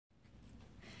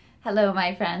Hello,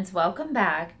 my friends. Welcome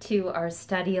back to our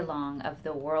study along of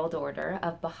the World Order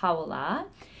of Baha'u'llah.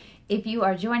 If you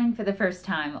are joining for the first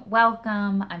time,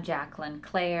 welcome. I'm Jacqueline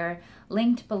Claire.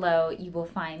 Linked below, you will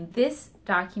find this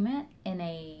document in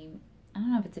I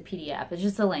don't know if it's a PDF, it's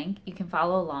just a link. You can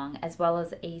follow along, as well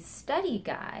as a study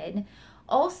guide.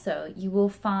 Also, you will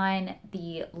find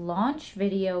the launch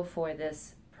video for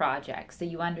this project, so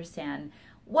you understand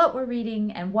what we're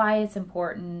reading and why it's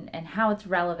important and how it's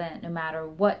relevant no matter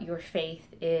what your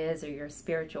faith is or your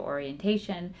spiritual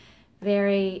orientation.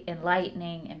 Very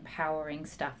enlightening, empowering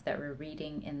stuff that we're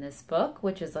reading in this book,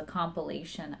 which is a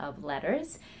compilation of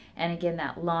letters. And again,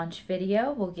 that launch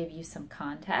video will give you some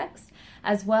context,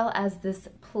 as well as this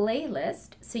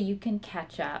playlist so you can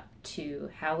catch up to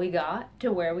how we got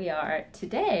to where we are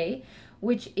today,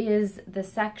 which is the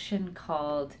section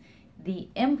called The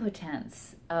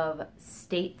Impotence of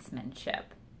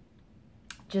Statesmanship.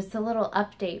 Just a little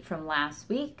update from last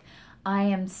week. I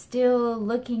am still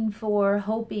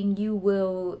hoping you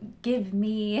will give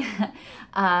me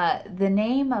the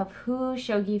name of who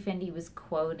Shoghi Effendi was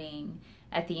quoting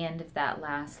at the end of that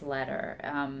last letter.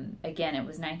 Again, it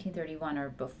was 1931 or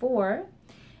before,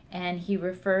 and he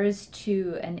refers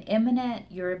to an eminent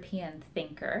European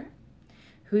thinker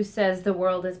who says the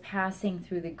world is passing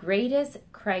through the greatest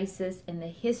crisis in the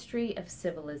history of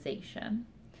civilization.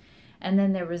 And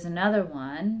then there was another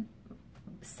one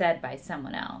said by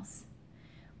someone else.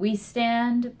 We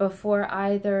stand before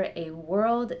either a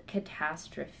world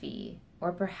catastrophe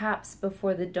or perhaps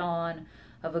before the dawn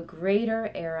of a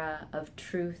greater era of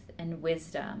truth and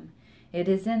wisdom. It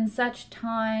is in such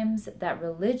times that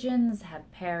religions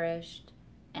have perished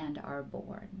and are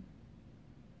born.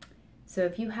 So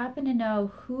if you happen to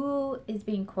know who is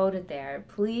being quoted there,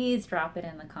 please drop it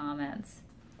in the comments,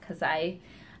 because I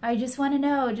just want to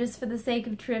know, just for the sake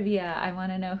of trivia, I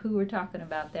want to know who we're talking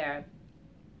about there.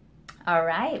 All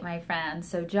right, my friends,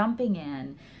 so jumping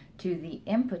in to the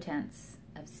impotence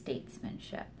of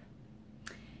statesmanship.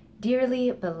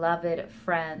 Dearly beloved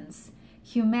friends,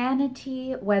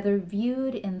 humanity, whether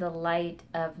viewed in the light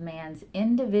of man's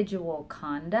individual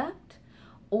conduct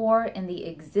or in the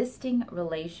existing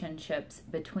relationships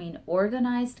between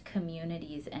organized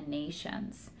communities and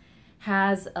nations,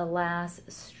 has, alas,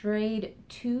 strayed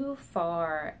too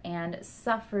far and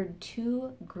suffered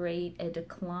too great a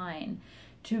decline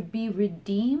to be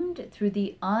redeemed through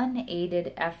the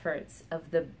unaided efforts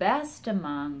of the best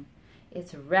among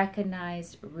its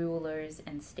recognized rulers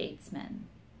and statesmen.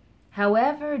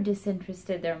 However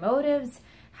disinterested their motives,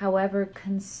 however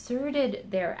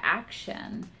concerted their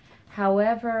action,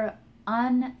 however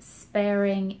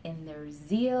unsparing in their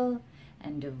zeal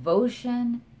and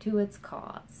devotion to its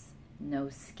cause, no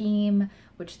scheme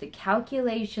which the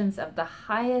calculations of the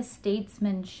highest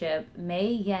statesmanship may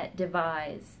yet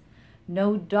devise,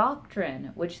 no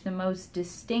doctrine which the most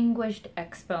distinguished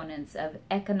exponents of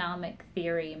economic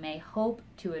theory may hope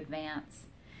to advance,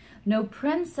 no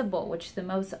principle which the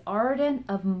most ardent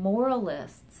of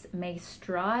moralists may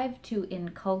strive to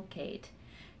inculcate,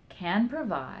 can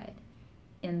provide,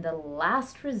 in the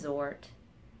last resort,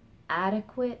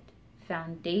 adequate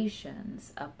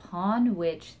foundations upon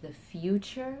which the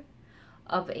future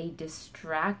of a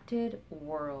distracted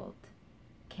world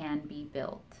can be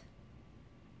built.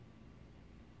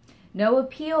 No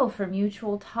appeal for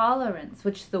mutual tolerance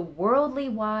which the worldly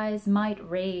wise might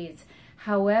raise,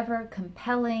 however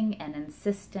compelling and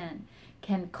insistent,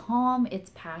 can calm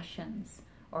its passions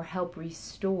or help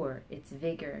restore its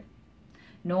vigor.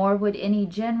 Nor would any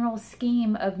general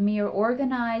scheme of mere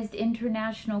organized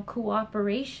international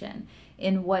cooperation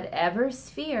in whatever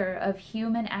sphere of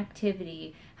human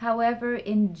activity, however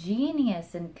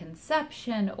ingenious in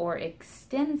conception or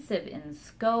extensive in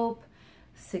scope,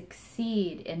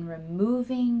 succeed in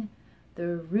removing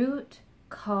the root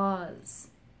cause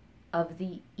of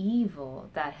the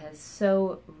evil that has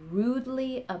so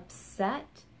rudely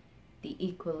upset the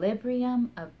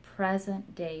equilibrium of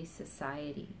present-day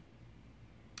society.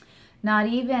 Not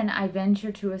even, I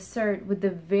venture to assert, would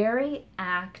the very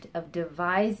act of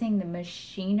devising the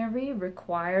machinery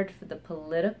required for the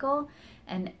political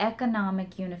and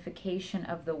economic unification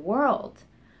of the world,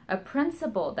 a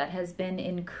principle that has been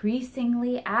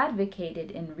increasingly advocated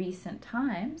in recent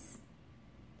times,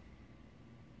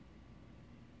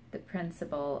 the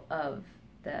principle of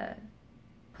the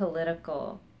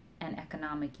political and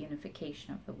economic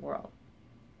unification of the world,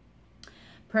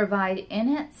 provide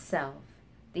in itself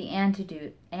the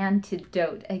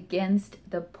antidote against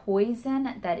the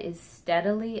poison that is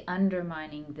steadily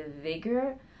undermining the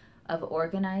vigor of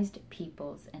organized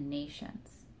peoples and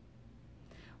nations.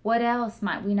 What else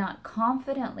might we not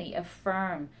confidently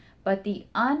affirm but the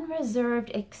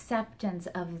unreserved acceptance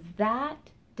of that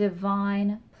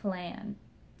divine plan,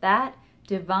 that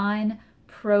divine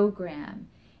program,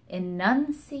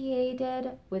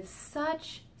 enunciated with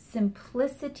such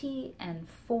simplicity and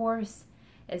force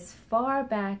as far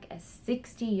back as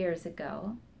 60 years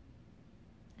ago,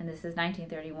 and this is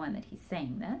 1931 that he's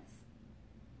saying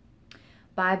this,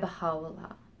 by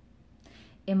Baha'u'llah,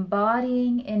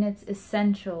 embodying in its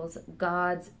essentials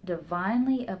God's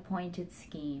divinely appointed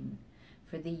scheme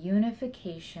for the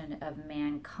unification of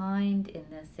mankind in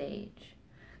this age,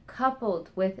 coupled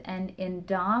with an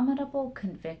indomitable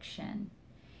conviction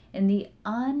in the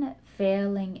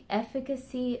unfailing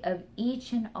efficacy of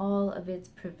each and all of its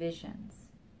provisions,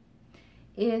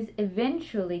 is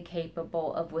eventually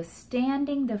capable of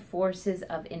withstanding the forces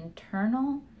of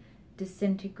internal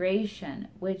disintegration,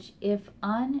 which, if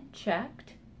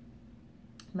unchecked,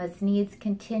 must needs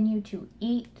continue to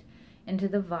eat into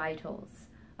the vitals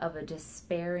of a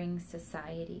despairing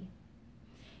society.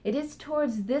 It is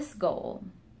towards this goal,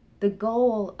 the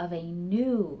goal of a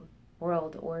new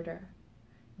world order,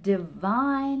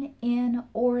 divine in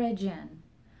origin,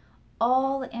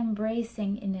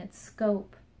 all-embracing in its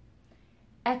scope,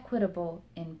 equitable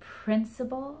in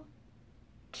principle,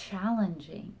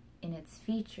 challenging in its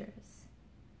features,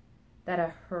 that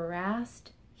a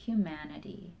harassed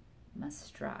humanity must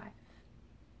strive.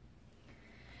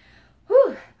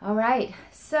 Whew. All right,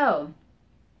 so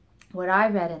what I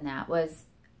read in that was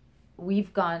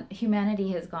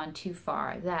humanity has gone too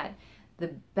far, that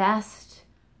the best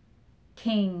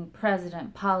king,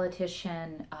 president,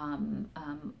 politician,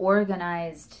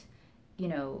 organized,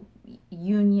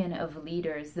 union of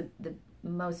leaders, the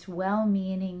most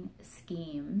well-meaning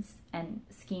schemes, and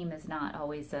scheme is not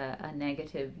always a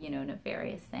negative,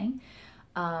 nefarious thing,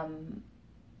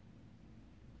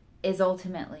 is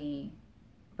ultimately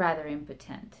rather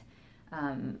impotent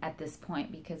at this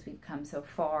point, because we've come so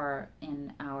far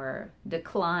in our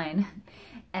decline,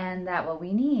 and that what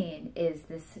we need is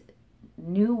this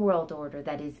new world order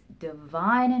that is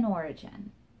divine in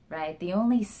origin, right? The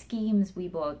only schemes we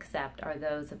will accept are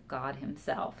those of God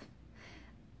himself.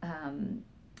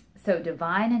 So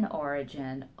divine in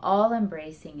origin,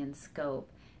 all-embracing in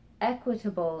scope,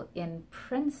 equitable in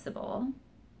principle.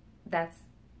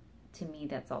 To me,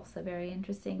 that's also very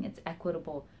interesting. It's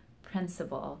equitable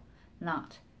principle,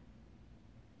 not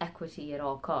equity at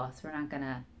all costs. We're not going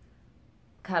to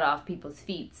cut off people's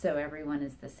feet so everyone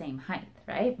is the same height,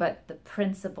 right? But the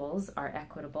principles are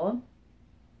equitable,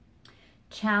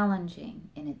 challenging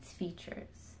in its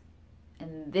features.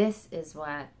 And this is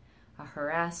what a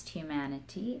harassed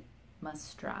humanity must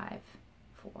strive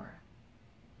for.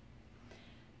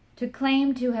 To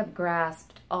claim to have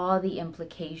grasped all the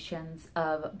implications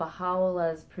of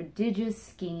Baha'u'llah's prodigious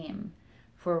scheme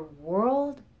for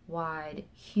worldwide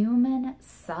human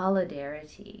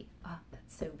solidarity. Oh,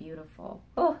 that's so beautiful.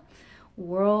 Oh,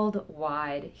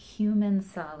 worldwide human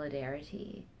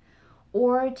solidarity.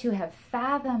 Or to have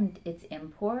fathomed its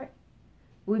import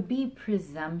would be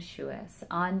presumptuous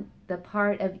on the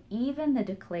part of even the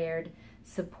declared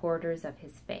supporters of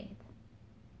his faith.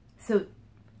 So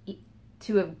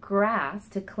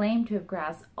to claim to have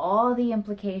grasped all the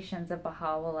implications of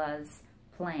Baha'u'llah's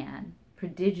plan,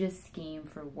 prodigious scheme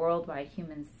for worldwide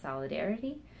human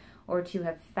solidarity, or to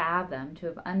have fathomed, to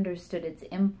have understood its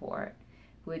import,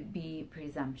 would be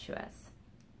presumptuous.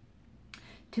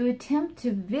 To attempt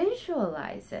to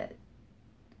visualize it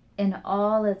in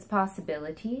all its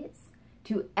possibilities,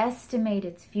 to estimate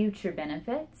its future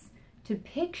benefits, to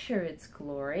picture its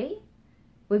glory,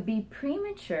 would be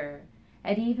premature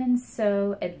at even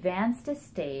so advanced a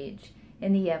stage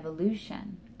in the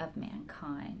evolution of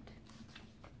mankind.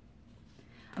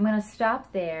 I'm going to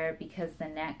stop there because the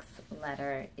next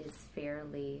letter is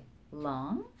fairly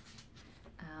long.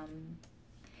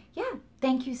 Yeah,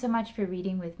 thank you so much for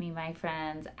reading with me, my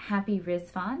friends. Happy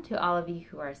Rizvan to all of you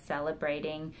who are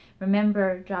celebrating.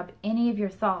 Remember, drop any of your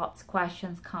thoughts,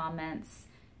 questions, comments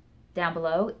down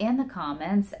below in the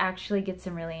comments. Actually get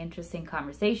some really interesting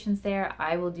conversations there.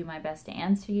 I will do my best to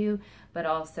answer you, but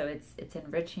also it's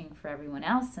enriching for everyone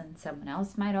else, and someone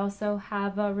else might also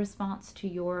have a response to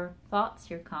your thoughts,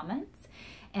 your comments.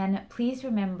 And please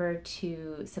remember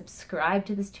to subscribe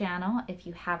to this channel if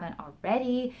you haven't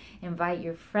already. Invite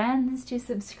your friends to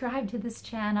subscribe to this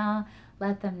channel.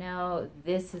 Let them know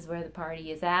this is where the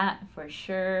party is at, for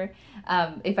sure.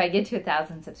 If I get to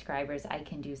 1,000 subscribers, I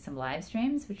can do some live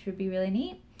streams, which would be really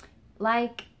neat.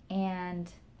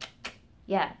 And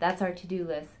yeah, that's our to-do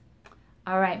list.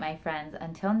 All right, my friends,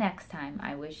 until next time,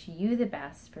 I wish you the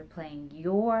best for playing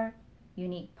your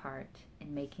unique part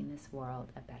in making this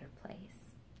world a better place.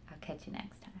 I'll catch you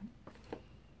next time.